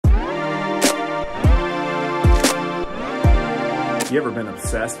You ever been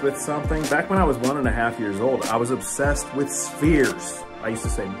obsessed with something? Back when I was 1.5 years old, I was obsessed with spheres. I used to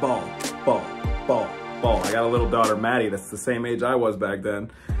say ball, ball, ball, ball. I got a little daughter, Maddie, that's the same age I was back then.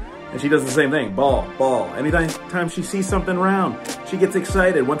 And she does the same thing, ball, ball. Anytime she sees something round, she gets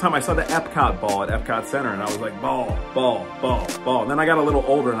excited. One time I saw the Epcot ball at Epcot Center and I was like, ball, ball, ball, ball. And then I got a little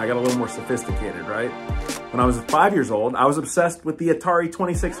older and I got a little more sophisticated, right? When I was 5 years old, I was obsessed with the Atari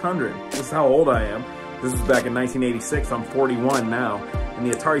 2600. This is how old I am. This was back in 1986, I'm 41 now.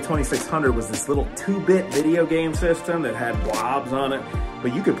 And the Atari 2600 was this little 2-bit video game system that had blobs on it.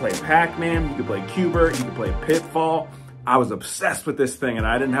 But you could play Pac-Man, you could play Q*bert, you could play Pitfall. I was obsessed with this thing and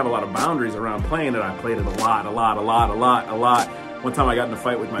I didn't have a lot of boundaries around playing it. I played it a lot. One time I got in a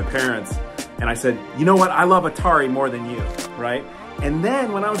fight with my parents and I said, you know what, I love Atari more than you, right? And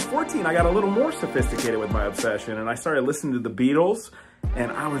then when I was 14, I got a little more sophisticated with my obsession and I started listening to the Beatles,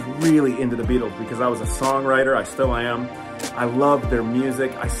 and I was really into the Beatles because I was a songwriter, I still am. I loved their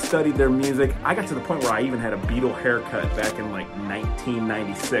music, I studied their music. I got to the point where I even had a Beatle haircut back in like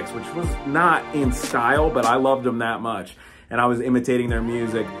 1996, which was not in style, but I loved them that much. And I was imitating their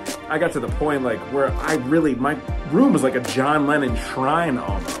music. I got to the point like where my room was like a John Lennon shrine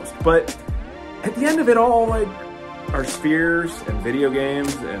almost. But at the end of it all, like, are spheres and video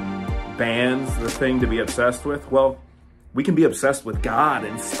games and bands the thing to be obsessed with? Well, we can be obsessed with God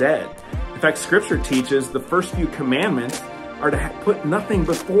instead. In fact, Scripture teaches the first few commandments are to put nothing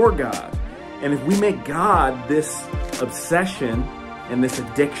before God. And if we make God this obsession and this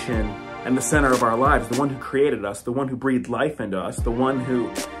addiction and the center of our lives, the one who created us, the one who breathed life into us, the one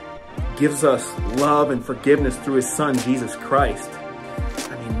who gives us love and forgiveness through his son, Jesus Christ,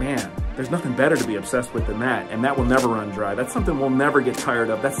 I mean, man, there's nothing better to be obsessed with than that. And that will never run dry. That's something we'll never get tired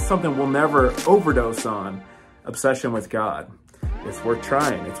of. That's something we'll never overdose on. Obsession with God. It's worth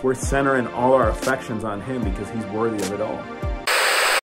trying. It's worth centering all our affections on him because he's worthy of it all.